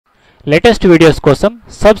Latest videos కోసం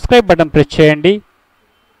subscribe button press చేయండి.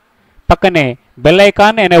 పక్కనే బెల్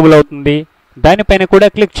ఐకాన్ ఎనేబుల్ అవుతుంది, దానిపైన కూడా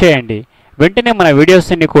క్లిక్ చేయండి. వెంటనే మన వీడియోస్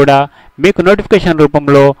అన్ని కూడా మీకు నోటిఫికేషన్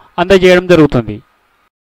రూపంలో అందజేయడం జరుగుతుంది.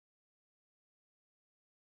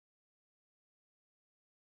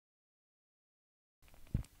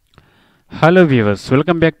 Hello viewers,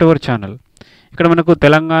 welcome back to our channel. ఇక్కడ మనకు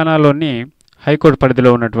తెలంగాణలోని హైకోర్టు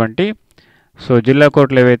పరిధిలో ఉన్నటువంటి జిల్లా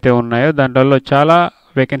కోర్టులు ఏవైతే ఉన్నాయో దాంట్లో చాలా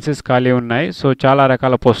వేకెన్సీస్ ఖాళీ ఉన్నాయి. చాలా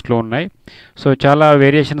రకాల పోస్టులు ఉన్నాయి. చాలా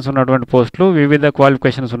వేరియేషన్స్ ఉన్నటువంటి పోస్టులు, వివిధ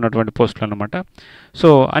క్వాలిఫికేషన్స్ ఉన్నటువంటి పోస్టులు అనమాట.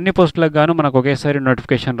 అన్ని పోస్టులకు గాను మనకు ఒకేసారి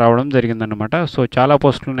నోటిఫికేషన్ రావడం జరిగిందనమాట. చాలా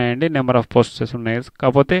పోస్టులు ఉన్నాయండి, నెంబర్ ఆఫ్ పోస్టెస్ ఉన్నాయి.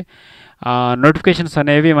 కాకపోతే నోటిఫికేషన్స్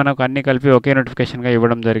అనేవి మనకు అన్ని కలిపి ఒకే నోటిఫికేషన్గా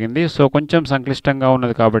ఇవ్వడం జరిగింది. కొంచెం సంక్లిష్టంగా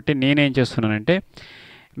ఉన్నది కాబట్టి నేనేం చేస్తున్నానంటే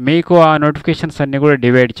మీకు ఆ నోటిఫికేషన్స్ అన్నీ కూడా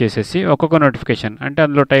డివైడ్ చేసేసి ఒక్కొక్క నోటిఫికేషన్ అంటే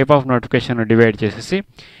అందులో టైప్ ఆఫ్ నోటిఫికేషన్ డివైడ్ చేసేసి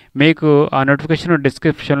మీకు ఆ నోటిఫికేషన్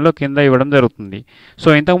డిస్క్రిప్షన్లో కింద ఇవ్వడం జరుగుతుంది.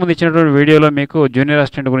 ఇంతకుముందు ఇచ్చినటువంటి వీడియోలో మీకు జూనియర్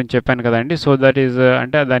అసిస్టెంట్ గురించి చెప్పాను కదండి. దట్ ఈజ్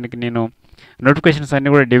అంటే దానికి నేను నోటిఫికేషన్స్ అన్నీ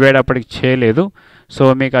కూడా డివైడ్ అప్పటికి చేయలేదు.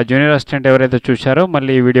 మీకు ఆ జూనియర్ అసిస్టెంట్ ఎవరైతే చూశారో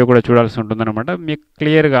మళ్ళీ ఈ వీడియో కూడా చూడాల్సి ఉంటుందన్నమాట. మీకు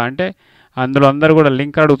క్లియర్గా అంటే అందులో అందరూ కూడా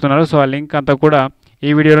లింక్ అడుగుతున్నారు. ఆ లింక్ అంతా కూడా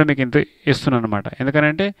ఈ వీడియోలో మీకు ఇంత ఇస్తున్నాను అనమాట.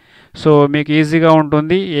 ఎందుకంటే మీకు ఈజీగా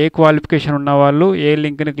ఉంటుంది. ఏ క్వాలిఫికేషన్ ఉన్న వాళ్ళు ఏ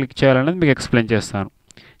లింక్ని క్లిక్ చేయాలనేది మీకు ఎక్స్ప్లెయిన్ చేస్తాను.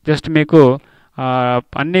 జస్ట్ మీకు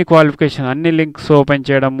అన్ని క్వాలిఫికేషన్ అన్ని లింక్స్ ఓపెన్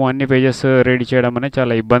చేయడము, అన్ని పేజెస్ రెడీ చేయడం అనేది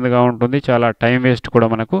చాలా ఇబ్బందిగా ఉంటుంది, చాలా టైం వేస్ట్ కూడా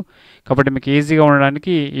మనకు. కాబట్టి మీకు ఈజీగా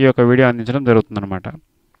ఉండడానికి ఈ యొక్క వీడియో అందించడం జరుగుతుందన్నమాట.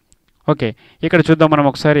 ఓకే, ఇక్కడ చూద్దాం మనం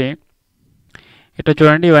ఒకసారి. ఇట్లా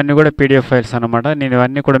చూడండి, ఇవన్నీ కూడా పీడిఎఫ్ ఫైల్స్ అనమాట. నేను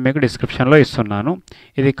ఇవన్నీ కూడా మీకు డిస్క్రిప్షన్లో ఇస్తున్నాను.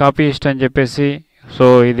 ఇది కాపీ ఇస్ట్ అని చెప్పేసి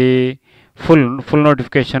ఇది ఫుల్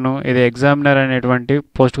నోటిఫికేషను. ఇది ఎగ్జామినర్ అనేటువంటి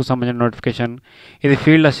పోస్ట్కు సంబంధించిన నోటిఫికేషన్. ఇది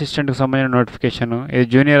ఫీల్డ్ అసిస్టెంట్కి సంబంధించిన నోటిఫికేషను. ఇది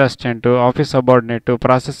junior assistant, office subordinate,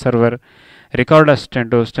 process server, record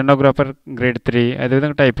assistant, stenographer grade 3,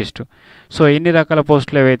 అదేవిధంగా టైపిస్ట్. ఇన్ని రకాల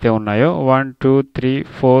పోస్టులు ఏవైతే ఉన్నాయో 1 2 3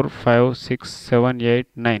 4 5 6 7 8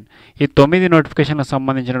 9 ఈ 9 నోటిఫికేషన్లకు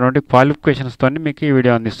సంబంధించినటువంటి క్వాలిఫికేషన్స్తో మీకు ఈ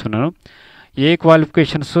వీడియో అందిస్తున్నాను. ఏ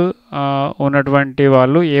క్వాలిఫికేషన్స్ ఉన్నటువంటి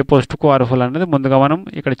వాళ్ళు ఏ పోస్టుకు అర్హులు అనేది ముందుగా మనం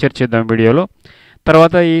ఇక్కడ చర్చిద్దాం వీడియోలో.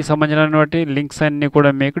 తర్వాత ఈ సంబంధించినటువంటి లింక్స్ అన్నీ కూడా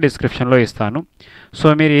మీకు డిస్క్రిప్షన్లో ఇస్తాను.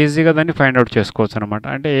 మీరు ఈజీగా దాన్ని ఫైండ్ అవుట్ చేసుకోవచ్చు అనమాట.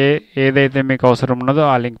 అంటే ఏదైతే మీకు అవసరం ఉన్నదో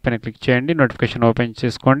ఆ లింక్ పైన క్లిక్ చేయండి, నోటిఫికేషన్ ఓపెన్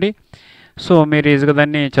చేసుకోండి. మీరు ఈజీగా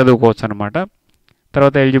దాన్ని చదువుకోవచ్చు అనమాట.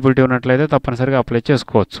 తర్వాత ఎలిజిబిలిటీ ఉన్నట్లయితే తప్పనిసరిగా అప్లై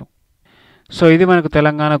చేసుకోవచ్చు. ఇది మనకు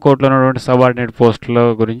తెలంగాణ కోర్టులో ఉన్నటువంటి సబార్డినేట్ పోస్టుల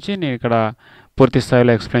గురించి నేను ఇక్కడ పూర్తి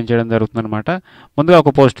స్థాయిలో ఎక్స్ప్లెయిన్ చేయడం జరుగుతుందన్నమాట. ముందుగా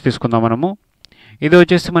ఒక పోస్ట్ తీసుకుందాం మనము. ఇది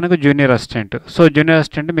వచ్చేసి మనకు జూనియర్ అసిస్టెంట్. జూనియర్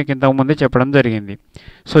అసిస్టెంట్ మీకు ఇంతకుముందే చెప్పడం జరిగింది.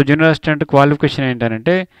 జూనియర్ అసిస్టెంట్ క్వాలిఫికేషన్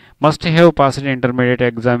ఏంటంటే must have passed intermediate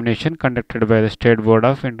examination conducted by the state board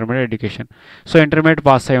of intermediate education. Intermediate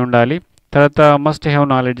pass అయి ఉండాలి. తర్వాత must have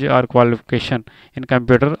knowledge are qualification in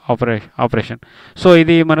computer operation.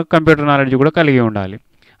 ఇది మనకు కంప్యూటర్ నాలెడ్జ్ కూడా కలిగి ఉండాలి.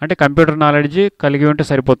 అంటే కంప్యూటర్ నాలెడ్జ్ కలిగి ఉంటే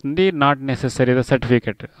సరిపోతుంది, not necessary the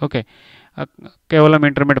certificate. Okay, కేవలం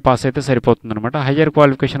ఇంటర్మీడియట్ పాస్ అయితే సరిపోతుంది అనమాట. హయ్యర్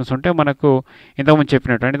క్వాలిఫికేషన్స్ ఉంటే మనకు ఇంతకుముందు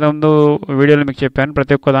చెప్పినట్టు అంటే ఇంతకుముందు వీడియోలో మీకు చెప్పాను,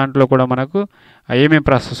 ప్రతి ఒక్క దాంట్లో కూడా మనకు ఏమేమి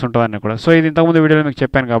ప్రాసెస్ ఉంటుందని కూడా. ఇది ఇంతకుముందు వీడియోలో మీకు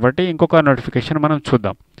చెప్పాను కాబట్టి ఇంకొక నోటిఫికేషన్ మనం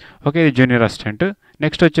చూద్దాం. ఓకే, ఇది జూనియర్ అసిస్టెంట్.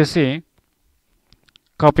 నెక్స్ట్ వచ్చేసి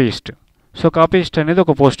కాపీయిస్ట్. కాపీయిస్ట్ అనేది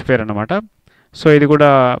ఒక పోస్ట్ పేరు అనమాట. ఇది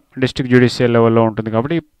కూడా డిస్ట్రిక్ట్ జ్యుడిషియల్ లెవెల్లో ఉంటుంది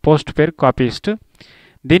కాబట్టి ఈ పోస్ట్ పేరు కాపీయిస్ట్.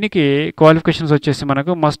 దీనికి క్వాలిఫికేషన్స్ వచ్చేసి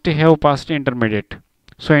మనకు must have passed intermediate.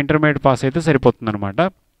 Intermediate pass అయితే సరిపోతుందన్నమాట.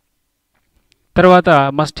 తర్వాత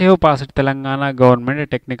must have passed Telangana government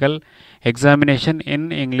technical examination in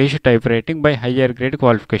English type writing by higher grade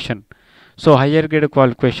qualification. Higher grade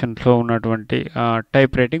క్వాలిఫికేషన్లో ఉన్నటువంటి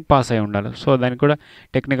టైప్ రైటింగ్ పాస్ అయి ఉండాలి. దానికి కూడా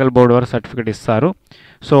టెక్నికల్ బోర్డు వారు సర్టిఫికేట్ ఇస్తారు.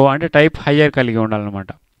 అంటే టైప్ హయ్యర్ కలిగి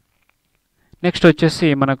ఉండాలన్నమాట. నెక్స్ట్ వచ్చేసి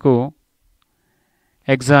మనకు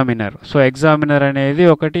ఎగ్జామినర్. ఎగ్జామినర్ అనేది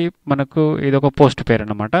ఒకటి మనకు ఇది ఒక పోస్ట్ పేరు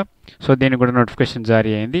అనమాట. దీనికి కూడా నోటిఫికేషన్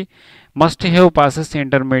జారీ అయింది. Must have passes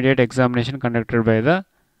intermediate examination conducted by the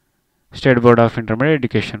state board of intermediate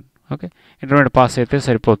education. Okay, intermediate pass అయితే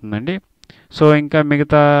సరిపోతుందండి. ఇంకా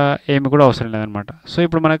మిగతా ఏమి కూడా అవసరం లేదనమాట.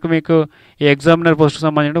 ఇప్పుడు మీకు ఈ ఎగ్జామినర్ పోస్ట్కి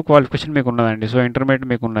సంబంధించిన క్వాలిఫికేషన్ మీకు ఉన్నదండి. ఇంటర్మీడియట్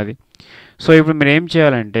మీకు ఉన్నది. ఇప్పుడు మీరు ఏం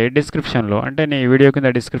చేయాలంటే డిస్క్రిప్షన్లో అంటే నేను వీడియో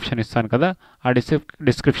కింద డిస్క్రిప్షన్ ఇస్తాను కదా, ఆ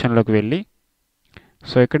డిస్క్రిప్షన్లోకి వెళ్ళి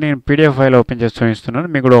ఇక్కడ నేను పీడిఎఫ్ ఫైల్ ఓపెన్ చేసి చూపిస్తున్నాను.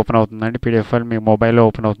 మీకు కూడా ఓపెన్ అవుతుందండి. పీడిఎఫ్ ఫైల్ మీ మొబైల్లో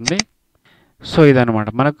ఓపెన్ అవుతుంది. ఇదనమాట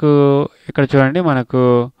మనకు ఇక్కడ చూడండి, మనకు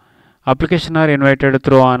application are invited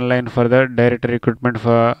through online for the direct recruitment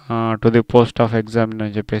to the post of examiner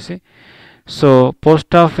అని చెప్పేసి.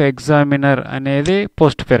 పోస్ట్ ఆఫ్ ఎగ్జామినర్ అనేది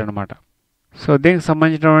పోస్ట్ పేరు అనమాట. దీనికి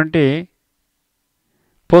సంబంధించినటువంటి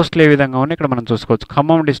పోస్టులు ఏ విధంగా ఉన్నాయి ఇక్కడ మనం చూసుకోవచ్చు.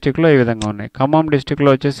 ఖమ్మం డిస్టిక్లో ఏ విధంగా ఉన్నాయి. ఖమ్మం డిస్టిక్లో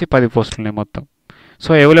వచ్చేసి 10 పోస్టులు ఉన్నాయి మొత్తం.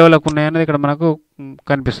 సో ఎవరెవరికి ఉన్నాయనేది ఇక్కడ మనకు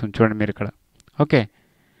కనిపిస్తుంది చూడండి మీరు ఇక్కడ. ఓకే,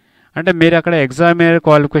 అంటే మీరు అక్కడ ఎగ్జామినర్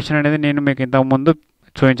క్వాలిఫికేషన్ అనేది నేను మీకు ఇంతకుముందు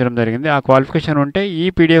చూపించడం జరిగింది. ఆ క్వాలిఫికేషన్ ఉంటే ఈ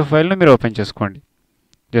పీడిఎఫ్ ఫైల్ను మీరు ఓపెన్ చేసుకోండి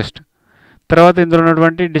జస్ట్. తర్వాత ఇందులో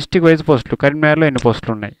ఉన్నటువంటి డిస్టిక్ వైజ్ పోస్టులు, కరీంనగర్లో ఎన్ని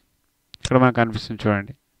పోస్టులు ఉన్నాయి ఇక్కడ మనకు కనిపిస్తుంది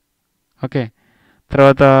చూడండి. ఓకే,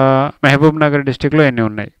 తర్వాత మహబూబ్ నగర్ డిస్టిక్లో ఎన్ని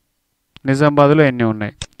ఉన్నాయి, నిజామాబాద్లో ఎన్ని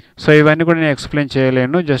ఉన్నాయి. సో ఇవన్నీ కూడా నేను ఎక్స్ప్లెయిన్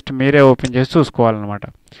చేయలేను, జస్ట్ మీరే ఓపెన్ చేసి చూసుకోవాలన్నమాట.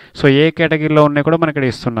 సో ఏ కేటగిరీలో ఉన్నాయి కూడా మనకి ఇక్కడ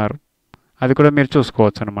ఇస్తున్నారు, అది కూడా మీరు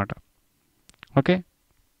చూసుకోవచ్చు అనమాట. ఓకే,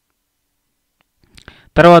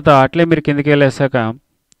 తర్వాత అట్లే మీరు కిందికి వెళ్ళేసాక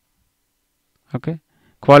ఓకే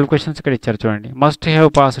క్వాలిఫికేషన్స్ ఇక్కడ ఇచ్చారు చూడండి. Must have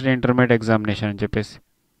passed intermediate examination అని చెప్పేసి.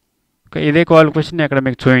 ఓకే, ఇదే క్వాలిఫికేషన్ అక్కడ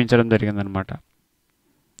మీకు చూపించడం జరిగిందనమాట.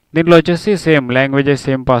 దీంట్లో వచ్చేసి సేమ్ లాంగ్వేజెస్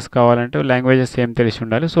సేమ్ పాస్ కావాలంటే లాంగ్వేజెస్ సేమ్ తెలిసి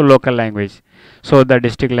ఉండాలి. So local language, so the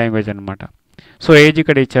district language అనమాట. సో ఏజ్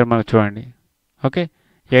ఇక్కడ ఇచ్చారు మనకు చూడండి. Okay,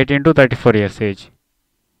 18 to 34 years age.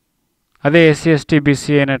 అదే ఎస్సీ ఎస్టీ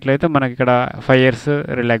బీసీ అయినట్లయితే మనకి ఇక్కడ 5 years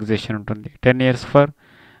రిలాక్సేషన్ ఉంటుంది, 10 years ఫర్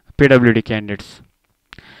పీడబ్ల్యూడీ క్యాండిడేట్స్.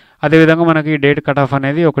 అదేవిధంగా మనకి డేట్ కట్ ఆఫ్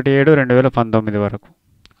అనేది 1/7/2019 వరకు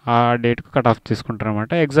ఆ డేట్కు కట్ ఆఫ్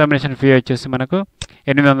తీసుకుంటారనమాట. ఎగ్జామినేషన్ ఫీ వచ్చేసి మనకు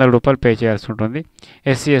 800 రూపాయలు పే చేయాల్సి ఉంటుంది.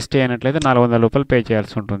 ఎస్సీ ఎస్టీ అయినట్లయితే 400 రూపాయలు పే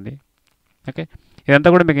చేయాల్సి ఉంటుంది. ఓకే, ఇదంతా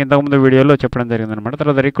కూడా మీకు ఇంతకుముందు వీడియోలో చెప్పడం జరిగిందనమాట.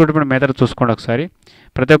 తర్వాత రిక్రూట్మెంట్ మెథడ్ చూసుకోండి ఒకసారి.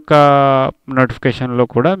 ప్రతి ఒక్క నోటిఫికేషన్లో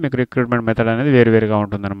కూడా మీకు రిక్రూట్మెంట్ మెథడ్ అనేది వేరువేరుగా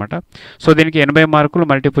ఉంటుందన్నమాట. సో దీనికి 80 మార్కులు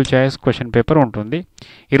మల్టిపుల్ చాయిస్ క్వశ్చన్ పేపర్ ఉంటుంది,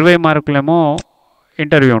 20 మార్కులేమో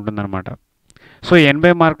ఇంటర్వ్యూ ఉంటుందన్నమాట. సో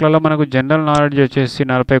 80 మార్కులలో మనకు జనరల్ నాలెడ్జ్ వచ్చేసి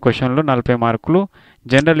 40 క్వశ్చన్లు 40 మార్కులు,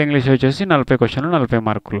 జనరల్ ఇంగ్లీష్ వచ్చేసి 40 క్వశ్చన్లు 40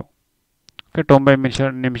 మార్కులు. ఓకే,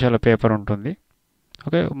 90 నిమిషాల పేపర్ ఉంటుంది.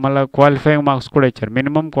 ఓకే, మళ్ళీ క్వాలిఫైయింగ్ మార్క్స్ కూడా ఇచ్చారు.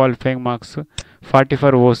 Minimum qualifying marks 40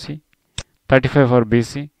 for OC, 35 for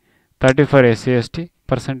BC, 30 for SC ST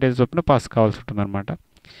percentage చొప్పున పాస్ కావాల్సి ఉంటుంది అనమాట.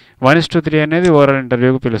 1:3 అనేది ఓవరాల్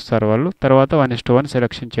ఇంటర్వ్యూకి పిలుస్తారు వాళ్ళు. తర్వాత 1:1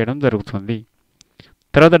 సెలెక్షన్ చేయడం జరుగుతుంది.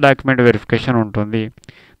 తర్వాత డాక్యుమెంట్ వెరిఫికేషన్ ఉంటుంది.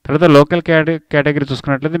 తర్వాత లోకల్ కేటగిరీ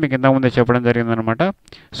చూసుకున్నట్లయితే మీకు ఇంతకుముందే చెప్పడం జరిగిందనమాట.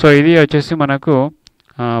 సో ఇది వచ్చేసి మనకు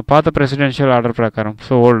పాత ప్రెసిడెన్షియల్ ఆర్డర్ ప్రకారం,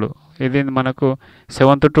 సో ఓల్డ్, ఇది మనకు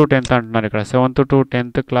 7th to 10th అంటున్నారు ఇక్కడ. 7th to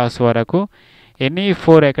 10th క్లాస్ వరకు ఎనీ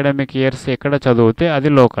 4 అకాడమిక్ ఇయర్స్ ఎక్కడ చదివితే అది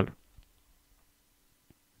లోకల్.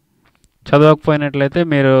 చదవకపోయినట్లయితే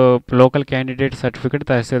మీరు లోకల్ క్యాండిడేట్ సర్టిఫికేట్,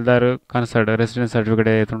 తహసీల్దార్ కన్సర్డ్ రెసిడెన్స్ సర్టిఫికేట్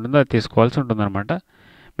ఏదైతే ఉంటుందో అది తీసుకోవాల్సి ఉంటుందన్నమాట.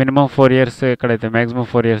 మినిమం 4 years ఎక్కడైతే, మ్యాక్సిమం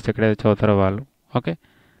 4 years ఎక్కడైతే చదువుతారో వాళ్ళు. ఓకే,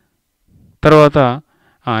 తర్వాత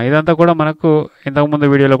ఇదంతా కూడా మనకు ఇంతకుముందు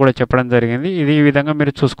వీడియోలో కూడా చెప్పడం జరిగింది. ఇది ఈ విధంగా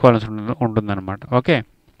మీరు చూసుకోవాల్సి ఉంటుందన్నమాట. ఓకే,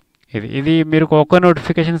 ఇది మీరు ఒక్క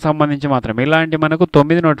నోటిఫికేషన్ సంబంధించి మాత్రమే. ఇలాంటి మనకు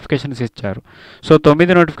 9 నోటిఫికేషన్స్ ఇచ్చారు. సో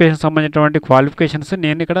 9 నోటిఫికేషన్ సంబంధించినటువంటి క్వాలిఫికేషన్స్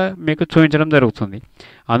నేను ఇక్కడ మీకు చూపించడం జరుగుతుంది.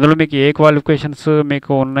 అందులో మీకు ఏ క్వాలిఫికేషన్స్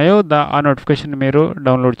మీకు ఉన్నాయో ఆ నోటిఫికేషన్ మీరు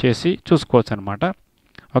డౌన్లోడ్ చేసి చూసుకోవచ్చు అనమాట.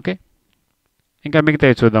 ఓకే, ఇంకా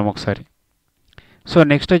మిగతావి చూద్దాం ఒకసారి. సో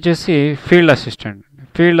నెక్స్ట్ వచ్చేసి ఫీల్డ్ అసిస్టెంట్.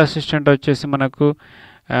 ఫీల్డ్ అసిస్టెంట్ వచ్చేసి మనకు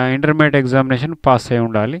ఇంటర్మీడియట్ ఎగ్జామినేషన్ పాస్ అయి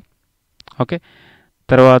ఉండాలి. ఓకే,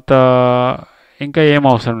 తర్వాత ఇంకా ఏం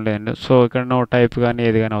అవసరం లేదండి. సో ఇక్కడ నో టైప్ కానీ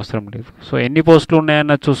ఏది కానీ అవసరం లేదు. సో ఎన్ని పోస్టులు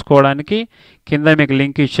ఉన్నాయన్న చూసుకోవడానికి కింద మీకు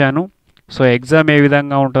లింక్ ఇచ్చాను. సో ఎగ్జామ్ ఏ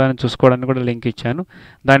విధంగా ఉంటుందని చూసుకోవడానికి కూడా లింక్ ఇచ్చాను.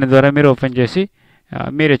 దాని ద్వారా మీరు ఓపెన్ చేసి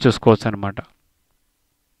మీరే చూసుకోవచ్చు అనమాట.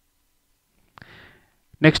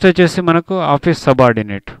 నెక్స్ట్ వచ్చేసి మనకు office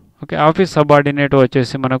subordinate. Okay, office subordinate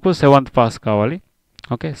వచ్చేసి మనకు 7th పాస్ కావాలి.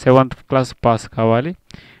 ఓకే, 7th క్లాస్ పాస్ కావాలి.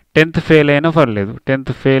 10th ఫెయిల్ అయినా పర్లేదు,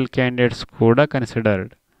 10th ఫెయిల్ క్యాండిడేట్స్ కూడా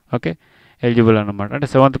కన్సిడర్డ్. ఓకే, ఎలిజిబుల్ అనమాట. అంటే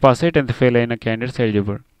 7th పాస్ అయ్యి 10th ఫెయిల్ అయిన candidates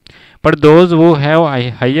eligible. But those who have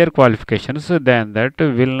higher qualifications than that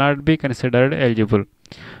will not be considered eligible.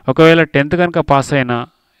 ఒకవేళ 10th కనుక పాస్ అయినా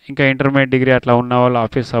ఇంకా ఇంటర్మీడియట్ డిగ్రీ అట్లా ఉన్న వాళ్ళు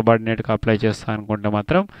ఆఫీస్ సబార్డినేట్కి అప్లై చేస్తా అనుకుంటే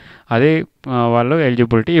మాత్రం అదే వాళ్ళు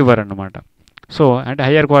ఎలిజిబిలిటీ ఇవ్వరు అన్నమాట. సో అంటే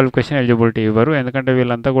హయ్యర్ క్వాలిఫికేషన్ ఎలిజిబిలిటీ ఇవ్వరు. ఎందుకంటే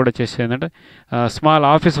వీళ్ళంతా కూడా చేసేది ఏంటంటే స్మాల్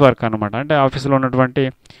ఆఫీస్ వర్క్ అనమాట. అంటే ఆఫీస్లో ఉన్నటువంటి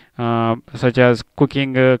such as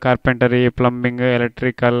cooking, carpentry, plumbing,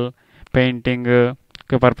 electrical, painting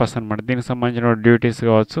purpose అనమాట. దీనికి సంబంధించిన డ్యూటీస్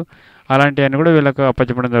కావచ్చు, అలాంటివన్నీ కూడా వీళ్ళకు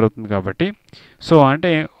అప్పచెప్పడం జరుగుతుంది. కాబట్టి సో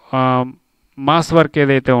అంటే మాస్ వర్క్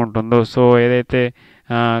ఏదైతే ఉంటుందో, సో ఏదైతే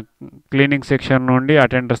క్లీనింగ్ సెక్షన్ నుండి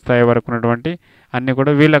అటెండర్ స్థాయి వరకు ఉన్నటువంటి అన్నీ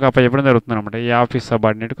కూడా వీళ్ళకి అప్పచెప్పడం జరుగుతుంది అనమాట. ఈ ఆఫీస్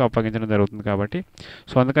సబార్డినేట్కి అప్పగించడం జరుగుతుంది. కాబట్టి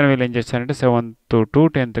సో అందుకని వీళ్ళు ఏం చేస్తారంటే 7th to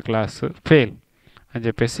 10th class fail అని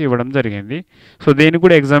చెప్పేసి ఇవ్వడం జరిగింది. సో దీనికి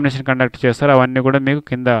కూడా ఎగ్జామినేషన్ కండక్ట్ చేస్తారు. అవన్నీ కూడా మీకు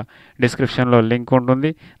కింద డిస్క్రిప్షన్లో లింక్ ఉంటుంది,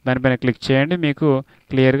 దానిపైన క్లిక్ చేయండి, మీకు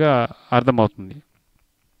క్లియర్గా అర్థమవుతుంది.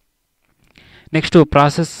 Next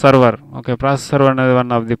process server. Okay, process server అనేది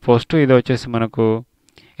వన్ ఆఫ్ ది పోస్ట్. ఇది వచ్చేసి మనకు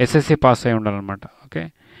ఎస్ఎస్సి పాస్ అయి ఉండాలన్నమాట. ఓకే,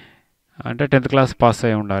 అంటే 10th క్లాస్ పాస్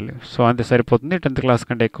అయి ఉండాలి. సో అంతే సరిపోతుంది. 10th క్లాస్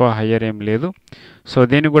కంటే ఎక్కువ హయ్యర్ ఏం లేదు. సో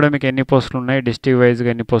దీనికి కూడా మీకు ఎన్ని పోస్టులు ఉన్నాయి, డిస్ట్రిక్ట్ వైజ్గా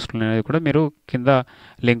ఎన్ని పోస్టులు ఉన్నాయి కూడా మీరు కింద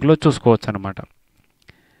లింక్లో చూసుకోవచ్చు అనమాట.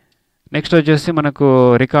 నెక్స్ట్ వచ్చేసి మనకు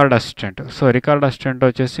record assistant. So record assistant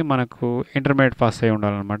వచ్చేసి మనకు ఇంటర్మీడియట్ పాస్ అయి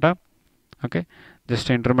ఉండాలన్నమాట. ఓకే,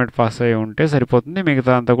 జస్ట్ ఇంటర్మీడియట్ పాస్ అయి ఉంటే సరిపోతుంది.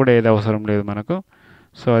 మిగతా అంతా కూడా ఏది అవసరం లేదు మనకు.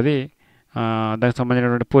 సో అది దానికి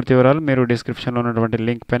సంబంధించినటువంటి పూర్తి వివరాలు మీరు డిస్క్రిప్షన్లో ఉన్నటువంటి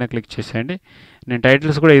లింక్ పైన క్లిక్ చేసేయండి. నేను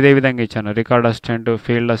టైటిల్స్ కూడా ఇదే విధంగా ఇచ్చాను, రికార్డ్ అసిస్టెంట్,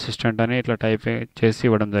 ఫీల్డ్ అసిస్టెంట్ అని ఇట్లా టైప్ చేసి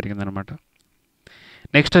ఇవ్వడం జరిగిందనమాట.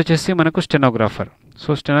 నెక్స్ట్ వచ్చేసి మనకు స్టెనోగ్రాఫర్.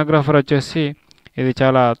 సో స్టెనోగ్రాఫర్ వచ్చేసి ఇది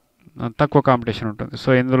చాలా తక్కువ కాంపిటీషన్ ఉంటుంది. సో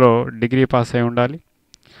ఇందులో డిగ్రీ పాస్ అయి ఉండాలి.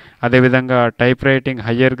 అదేవిధంగా టైప్ రైటింగ్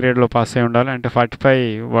హయ్యర్ గ్రేడ్లో పాస్ అయి ఉండాలి, అంటే 45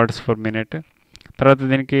 వర్డ్స్ పర్ మినిట్. తర్వాత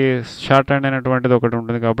దీనికి షార్ట్ హ్యాండ్ అనేటువంటిది ఒకటి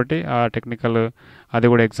ఉంటుంది కాబట్టి ఆ టెక్నికల్ అది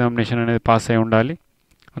కూడా ఎగ్జామినేషన్ అనేది పాస్ అయి ఉండాలి.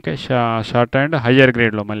 ఓకే, షార్ట్ హ్యాండ్ హయ్యర్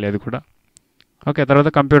గ్రేడ్లో మళ్ళీ అది కూడా. ఓకే, తర్వాత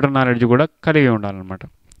కంప్యూటర్ నాలెడ్జ్ కూడా కలిగి ఉండాలన్నమాట.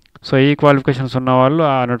 సో ఈ క్వాలిఫికేషన్స్ ఉన్న వాళ్ళు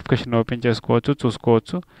ఆ నోటిఫికేషన్ ఓపెన్ చేసుకోవచ్చు,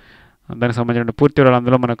 చూసుకోవచ్చు. దానికి సంబంధించిన పూర్తి వివరాలు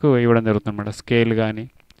అందులో మనకు ఇవ్వడం జరుగుతుంది అన్నమాట. స్కేల్ కానీ,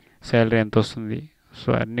 శాలరీ ఎంత వస్తుంది,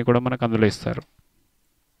 సో అన్నీ కూడా మనకు అందులో ఇస్తారు.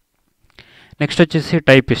 నెక్స్ట్ వచ్చేసి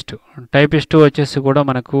టైపిస్ట్. టైపిస్ట్ వచ్చేసి కూడా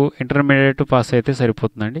మనకు ఇంటర్మీడియట్ పాస్ అయితే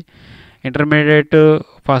సరిపోతుందండి. ఇంటర్మీడియట్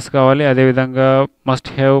పాస్ కావాలి. అదేవిధంగా must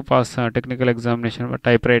have pass technical examination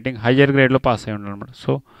type writing higher గ్రేడ్లో pass అయి ఉండాలన్నమాట.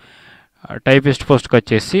 సో టైపిస్ట్ పోస్ట్కి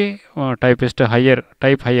వచ్చేసి typist higher,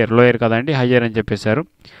 type higher, lower కదండి, హయ్యర్ అని చెప్పేశారు.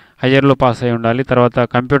 హయ్యర్లో పాస్ అయి ఉండాలి. తర్వాత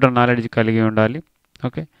కంప్యూటర్ నాలెడ్జ్ కలిగి ఉండాలి.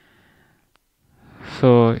 ఓకే, సో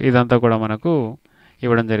ఇదంతా కూడా మనకు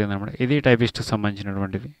ఇవ్వడం జరిగిందన్నమాట. ఇది టైపిస్ట్కి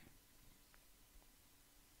సంబంధించినటువంటిది.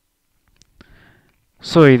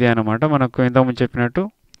 సో ఇదే అన్నమాట మనకు ఇంతకుముందు చెప్పినట్టు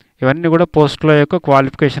ఇవన్నీ కూడా పోస్టుల యొక్క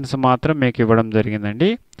క్వాలిఫికేషన్స్ మాత్రం మీకు ఇవ్వడం జరిగిందండి.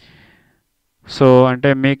 సో అంటే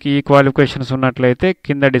మీకు ఈ క్వాలిఫికేషన్స్ ఉన్నట్లయితే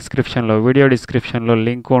కింద డిస్క్రిప్షన్లో, వీడియో డిస్క్రిప్షన్లో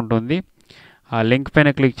లింక్ ఉంటుంది. ఆ లింక్ పైన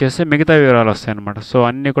క్లిక్ చేస్తే మిగతా వివరాలు వస్తాయి అన్నమాట. సో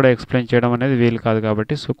అన్నీ కూడా ఎక్స్ప్లెయిన్ చేయడం అనేది వీలు కాదు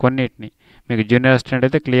కాబట్టి సో కొన్నిటిని మీకు జూనియర్ అసిస్టెంట్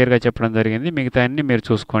అయితే క్లియర్గా చెప్పడం జరిగింది. మిగతా అన్నీ మీరు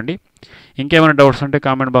చూసుకోండి. ఇంకేమైనా డౌట్స్ ఉంటే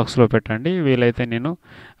కామెంట్ బాక్స్లో పెట్టండి, వీలైతే నేను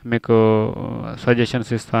మీకు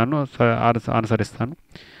సజెషన్స్ ఇస్తాను, ఆన్సర్ ఇస్తాను.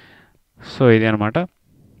 సో ఇది అనమాట.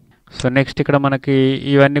 సో నెక్స్ట్ ఇక్కడ మనకి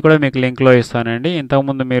ఇవన్నీ కూడా మీకు లింక్లో ఇస్తానండి.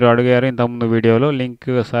 ఇంతకుముందు మీరు అడిగారు ఇంతకుముందు వీడియోలో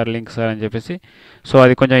లింక్ సార్ అని చెప్పేసి. సో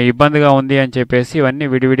అది కొంచెం ఇబ్బందిగా ఉంది అని చెప్పేసి ఇవన్నీ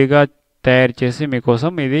విడివిడిగా తయారు చేసి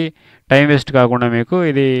మీకోసం ఇది టైం వేస్ట్ కాకుండా మీకు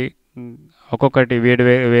ఇది ఒక్కొక్కటి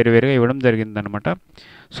వేరువేరుగా ఇవ్వడం జరిగిందనమాట.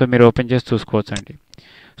 సో మీరు ఓపెన్ చేసి చూసుకోవచ్చండి.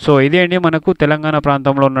 సో ఇదే అండి మనకు తెలంగాణ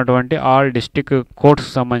ప్రాంతంలో ఉన్నటువంటి ఆల్ డిస్టిక్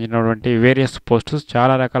కోర్ట్స్కి సంబంధించినటువంటి వేరియస్ పోస్ట్స్,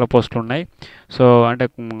 చాలా రకాల పోస్టులు ఉన్నాయి. సో అంటే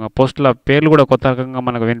పోస్టుల పేర్లు కూడా కొత్త రకంగా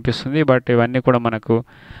మనకు వినిపిస్తుంది. బట్ ఇవన్నీ కూడా మనకు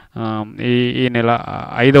ఈ నెల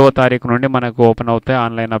 5వ తారీఖు నుండి మనకు ఓపెన్ అవుతాయి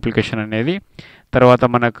ఆన్లైన్ అప్లికేషన్ అనేది. తర్వాత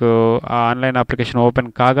మనకు ఆ ఆన్లైన్ అప్లికేషన్ ఓపెన్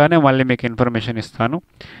కాగానే మళ్ళీ మీకు ఇన్ఫర్మేషన్ ఇస్తాను.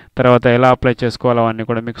 తర్వాత ఎలా అప్లై చేసుకోవాలో అవన్నీ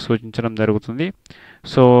కూడా మీకు సూచించడం జరుగుతుంది.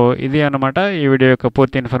 సో ఇది అన్నమాట ఈ వీడియో యొక్క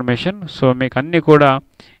పూర్తి ఇన్ఫర్మేషన్. సో మీకు అన్నీ కూడా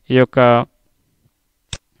ఈ యొక్క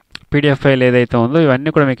పీడిఎఫ్ ఫైల్ ఏదైతే ఉందో ఇవన్నీ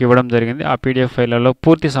కూడా మీకు ఇవ్వడం జరిగింది. ఆ పీడిఎఫ్ ఫైల్లో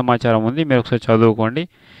పూర్తి సమాచారం ఉంది, మీరు ఒకసారి చదువుకోండి.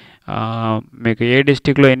 మీకు ఏ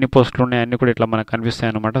డిస్టిక్లో ఎన్ని పోస్టులు ఉన్నాయి అన్నీ కూడా ఇట్లా మనకు కనిపిస్తాయి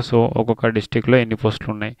అన్నమాట. సో ఒక్కొక్క డిస్టిక్లో ఎన్ని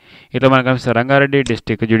పోస్టులు ఉన్నాయి ఇట్లా మనకు కనిపిస్తాయి. రంగారెడ్డి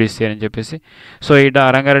డిస్టిక్ జ్యుడిషియరీ అని చెప్పేసి. సో ఇట్లా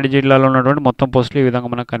రంగారెడ్డి జిల్లాలో ఉన్నటువంటి మొత్తం పోస్టులు ఈ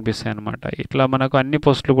విధంగా మనకు కనిపిస్తాయి అన్నమాట. ఇట్లా మనకు అన్ని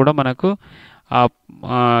పోస్టులు కూడా మనకు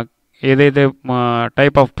ఏదైతే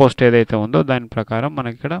టైప్ ఆఫ్ పోస్ట్ ఏదైతే ఉందో దాని ప్రకారం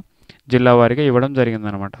మనకి ఇక్కడ జిల్లా వారీగా ఇవ్వడం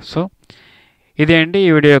జరిగిందనమాట. సో ఇదే అండి ఈ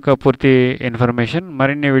వీడియో యొక్క పూర్తి ఇన్ఫర్మేషన్.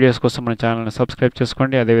 మరిన్ని వీడియోస్ కోసం మన ఛానల్ని సబ్స్క్రైబ్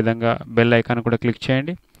చేసుకోండి, అదేవిధంగా బెల్ ఐకాన్ కూడా క్లిక్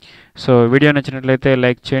చేయండి. సో వీడియో నచ్చినట్లయితే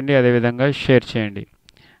లైక్ చేయండి, అదేవిధంగా షేర్ చేయండి.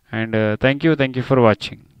 And thank you for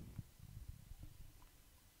watching.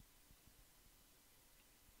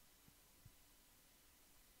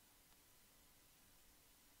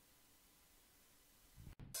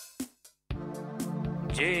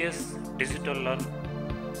 JS digital learn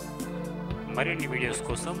మరిన్ని వీడియోస్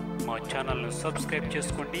కోసం మా ఛానల్ను సబ్స్క్రైబ్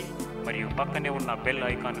చేసుకోండి మరియు పక్కనే ఉన్న బెల్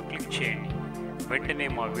ఐకాన్ క్లిక్ చేయండి. వెంటనే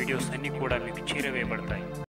మా వీడియోస్ అన్నీ కూడా మీకు చేరవేయబడతాయి.